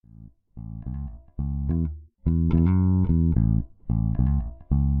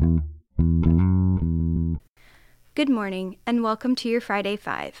Good morning, and welcome to your Friday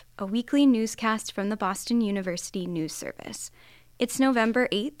Five, a weekly newscast from the Boston University News Service. It's November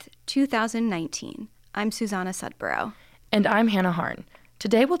 8th, 2019. I'm Susanna Sudborough. And I'm Hannah Harn.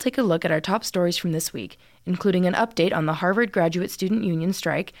 Today we'll take a look at our top stories from this week, including an update on the Harvard Graduate Student Union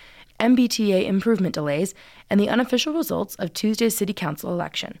strike, MBTA improvement delays, and the unofficial results of Tuesday's City Council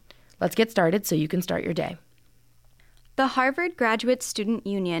election. Let's get started so you can start your day. The Harvard Graduate Student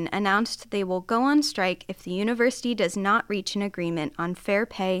Union announced they will go on strike if the university does not reach an agreement on fair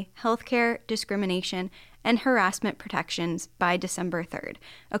pay, healthcare, discrimination, and harassment protections by December 3rd,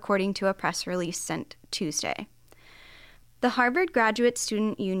 according to a press release sent Tuesday. The Harvard Graduate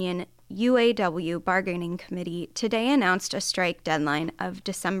Student Union UAW Bargaining Committee today announced a strike deadline of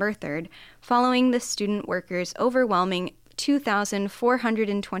December 3rd, following the student workers' overwhelming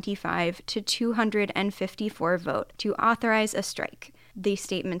 2,425 to 254 vote to authorize a strike, the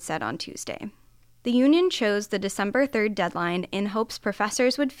statement said on Tuesday. The union chose the December 3rd deadline in hopes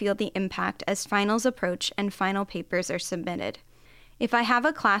professors would feel the impact as finals approach and final papers are submitted. "If I have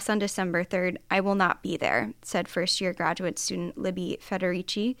a class on December 3rd, I will not be there," said first-year graduate student Libby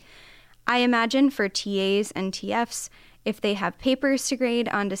Federici. "I imagine for TAs and TFs, if they have papers to grade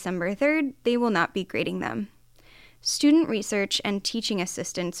on December 3rd, they will not be grading them." Student research and teaching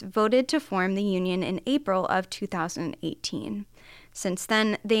assistants voted to form the union in April of 2018. Since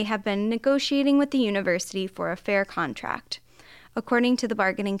then, they have been negotiating with the university for a fair contract. According to the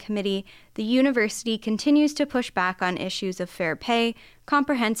bargaining committee, the university continues to push back on issues of fair pay,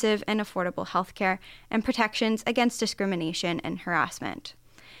 comprehensive and affordable health care, and protections against discrimination and harassment.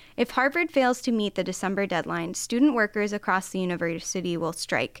 If Harvard fails to meet the December deadline, student workers across the university will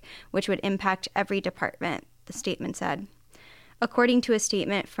strike, which would impact every department, the statement said. According to a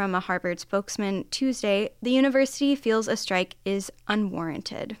statement from a Harvard spokesman Tuesday, the university feels a strike is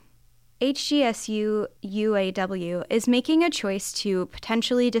unwarranted. HGSU UAW is making a choice to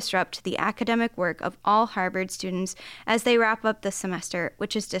potentially disrupt the academic work of all Harvard students as they wrap up the semester,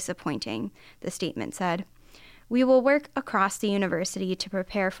 which is disappointing, the statement said. "We will work across the university to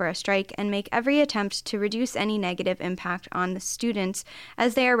prepare for a strike and make every attempt to reduce any negative impact on the students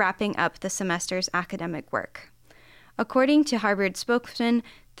as they are wrapping up the semester's academic work." According to Harvard spokesman,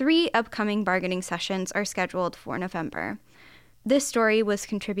 3 upcoming bargaining sessions are scheduled for November. This story was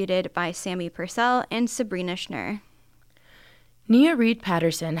contributed by Sammy Purcell and Sabrina Schnur. Nia Reed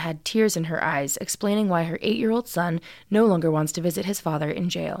Patterson had tears in her eyes, explaining why her 8-year-old son no longer wants to visit his father in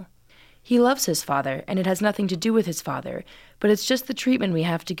jail. "He loves his father, and it has nothing to do with his father, but it's just the treatment we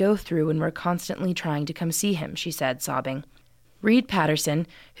have to go through when we're constantly trying to come see him," she said, sobbing. Reed Patterson,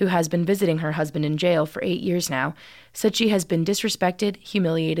 who has been visiting her husband in jail for 8 years now, said she has been disrespected,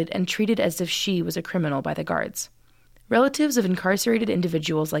 humiliated, and treated as if she was a criminal by the guards. Relatives of incarcerated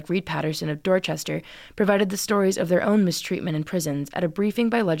individuals like Reed Patterson of Dorchester provided the stories of their own mistreatment in prisons at a briefing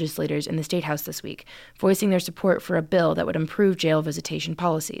by legislators in the State House this week, voicing their support for a bill that would improve jail visitation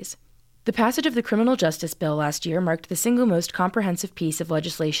policies. The passage of the criminal justice bill last year marked the single most comprehensive piece of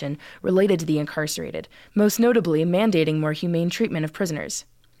legislation related to the incarcerated, most notably mandating more humane treatment of prisoners.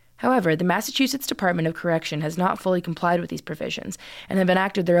 However, the Massachusetts Department of Correction has not fully complied with these provisions and have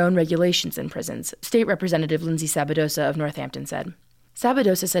enacted their own regulations in prisons, State Representative Lindsay Sabadosa of Northampton said.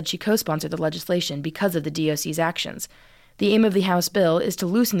 Sabadosa said she co-sponsored the legislation because of the DOC's actions. The aim of the House bill is to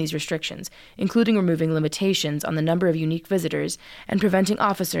loosen these restrictions, including removing limitations on the number of unique visitors and preventing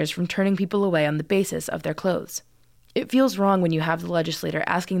officers from turning people away on the basis of their clothes. "It feels wrong when you have the legislator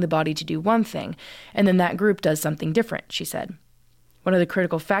asking the body to do one thing, and then that group does something different," she said. "One of the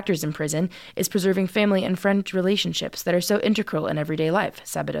critical factors in prison is preserving family and friend relationships that are so integral in everyday life,"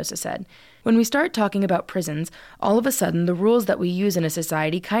 Sabadosa said. "When we start talking about prisons, all of a sudden the rules that we use in a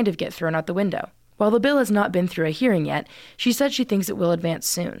society kind of get thrown out the window." While the bill has not been through a hearing yet, she said she thinks it will advance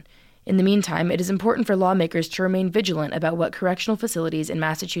soon. In the meantime, it is important for lawmakers to remain vigilant about what correctional facilities in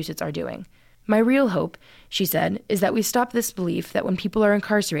Massachusetts are doing. "My real hope," she said, "is that we stop this belief that when people are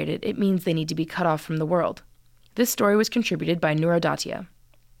incarcerated, it means they need to be cut off from the world." This story was contributed by Noura Datia.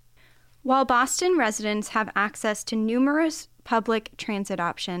 While Boston residents have access to numerous public transit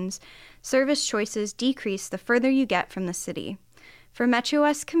options, service choices decrease the further you get from the city. For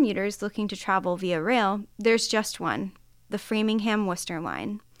MetroWest commuters looking to travel via rail, there's just one, the Framingham-Worcester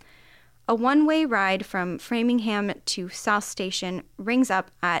line. A one-way ride from Framingham to South Station rings up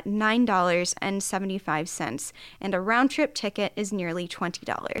at $9.75, and a round-trip ticket is nearly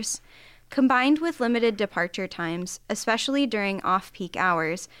 $20. Combined with limited departure times, especially during off-peak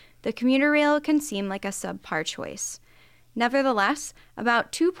hours, the commuter rail can seem like a subpar choice. Nevertheless,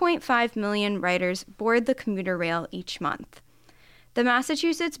 about 2.5 million riders board the commuter rail each month. The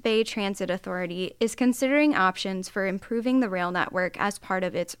Massachusetts Bay Transit Authority is considering options for improving the rail network as part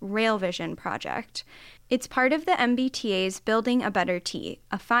of its Rail Vision project. It's part of the MBTA's Building a Better T,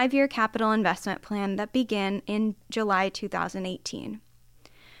 a 5-year capital investment plan that began in July 2018.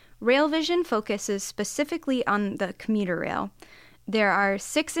 Rail Vision focuses specifically on the commuter rail. There are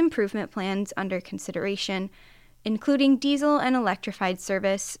 6 improvement plans under consideration, including diesel and electrified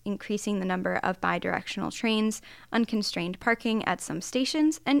service, increasing the number of bidirectional trains, unconstrained parking at some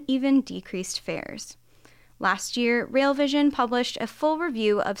stations, and even decreased fares. Last year, Rail Vision published a full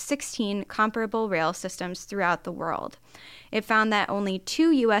review of 16 comparable rail systems throughout the world. It found that only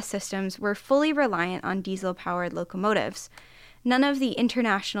 2 U.S. systems were fully reliant on diesel-powered locomotives. None of the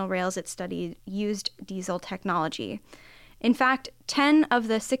international rails it studied used diesel technology. In fact, 10 of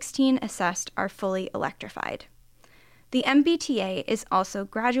the 16 assessed are fully electrified. The MBTA is also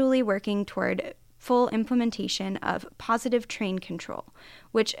gradually working toward full implementation of positive train control,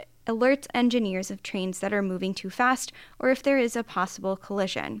 which alerts engineers of trains that are moving too fast or if there is a possible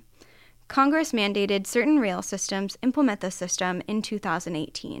collision. Congress mandated certain rail systems implement the system in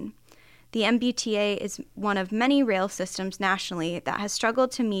 2018. The MBTA is one of many rail systems nationally that has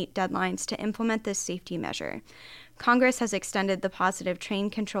struggled to meet deadlines to implement this safety measure. Congress has extended the positive train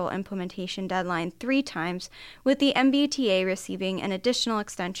control implementation deadline 3 times, with the MBTA receiving an additional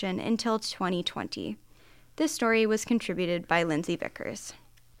extension until 2020. This story was contributed by Lindsay Vickers.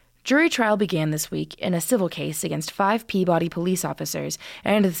 Jury trial began this week in a civil case against 5 Peabody police officers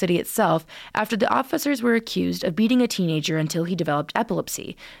and the city itself after the officers were accused of beating a teenager until he developed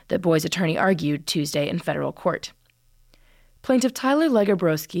epilepsy, the boy's attorney argued Tuesday in federal court. Plaintiff Tyler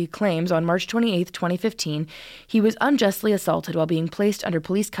Legobrowski claims on March 28, 2015, he was unjustly assaulted while being placed under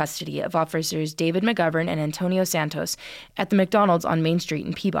police custody of officers David McGovern and Antonio Santos at the McDonald's on Main Street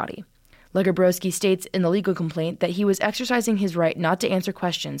in Peabody. Legobrowski states in the legal complaint that he was exercising his right not to answer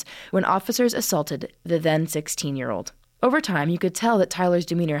questions when officers assaulted the then 16-year-old. Over time, you could tell that Tyler's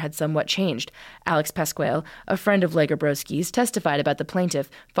demeanor had somewhat changed. Alex Pasquale, a friend of Legobrowski's, testified about the plaintiff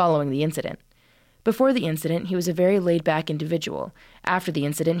following the incident. Before the incident, he was a very laid-back individual. After the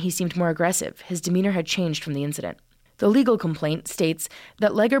incident, he seemed more aggressive. His demeanor had changed from the incident. The legal complaint states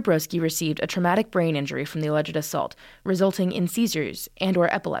that Legobrowski received a traumatic brain injury from the alleged assault, resulting in seizures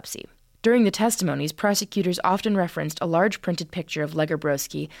and/or epilepsy. During the testimonies, prosecutors often referenced a large printed picture of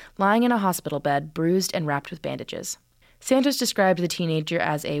Legobrowski lying in a hospital bed, bruised and wrapped with bandages. Santos described the teenager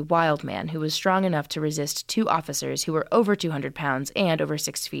as a wild man who was strong enough to resist 2 officers who were over 200 pounds and over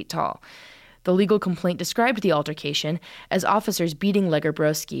 6 feet tall. The legal complaint described the altercation as officers beating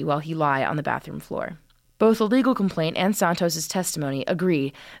Legobrowski while he lay on the bathroom floor. Both the legal complaint and Santos' testimony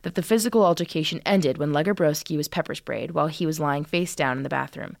agree that the physical altercation ended when Legobrowski was pepper sprayed while he was lying face down in the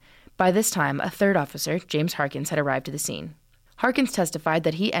bathroom. By this time, a 3rd officer, James Harkins, had arrived to the scene. Harkins testified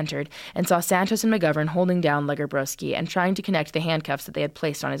that he entered and saw Santos and McGovern holding down Legobrowski and trying to connect the handcuffs that they had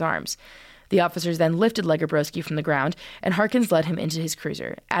placed on his arms. The officers then lifted Legobrowski from the ground, and Harkins led him into his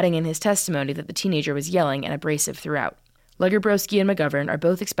cruiser, adding in his testimony that the teenager was yelling and abrasive throughout. Legobrowski and McGovern are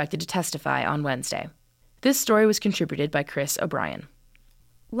both expected to testify on Wednesday. This story was contributed by Chris O'Brien.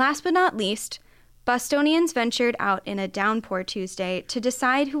 Last but not least, Bostonians ventured out in a downpour Tuesday to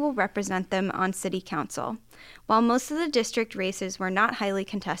decide who will represent them on City Council. While most of the district races were not highly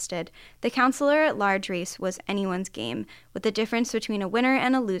contested, the councilor-at-large race was anyone's game, with the difference between a winner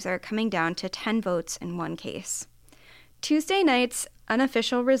and a loser coming down to 10 votes in one case. Tuesday night's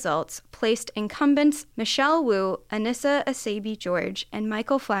unofficial results placed incumbents Michelle Wu, Anissa Asabi-George, and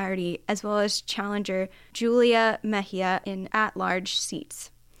Michael Flaherty, as well as challenger Julia Mejia, in at-large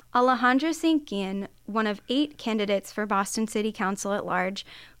seats. Alejandra St. Gian, one of 8 candidates for Boston City Council at large,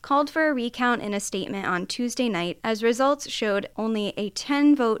 called for a recount in a statement on Tuesday night as results showed only a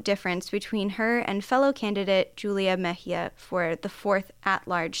 10-vote difference between her and fellow candidate Julia Mejia for the 4th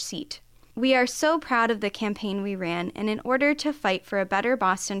at-large seat. "We are so proud of the campaign we ran, and in order to fight for a better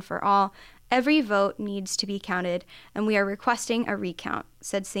Boston for all, every vote needs to be counted, and we are requesting a recount,"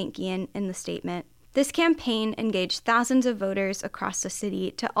 said St. Gian in the statement. This campaign engaged thousands of voters across the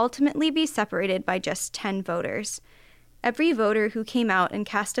city to ultimately be separated by just 10 voters. Every voter who came out and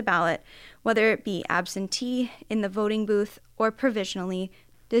cast a ballot, whether it be absentee, in the voting booth, or provisionally,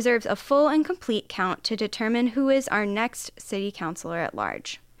 deserves a full and complete count to determine who is our next city councilor at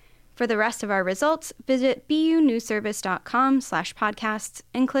large. For the rest of our results, visit bunewsservice.com/podcasts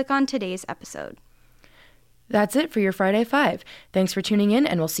and click on today's episode. That's it for your Friday 5. Thanks for tuning in,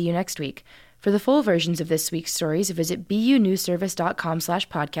 and we'll see you next week. For the full versions of this week's stories, visit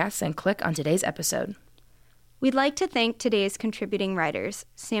bunewsservice.com/podcasts and click on today's episode. We'd like to thank today's contributing writers,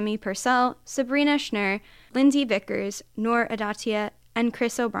 Sammy Purcell, Sabrina Schnur, Lindsay Vickers, Noor Adatia, and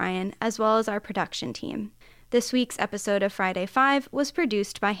Chris O'Brien, as well as our production team. This week's episode of Friday 5 was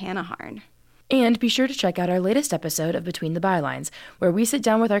produced by Hannah Harn. And be sure to check out our latest episode of Between the Bylines, where we sit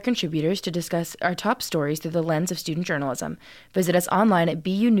down with our contributors to discuss our top stories through the lens of student journalism. Visit us online at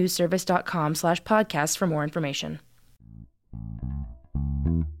bunewsservice.com/podcast for more information.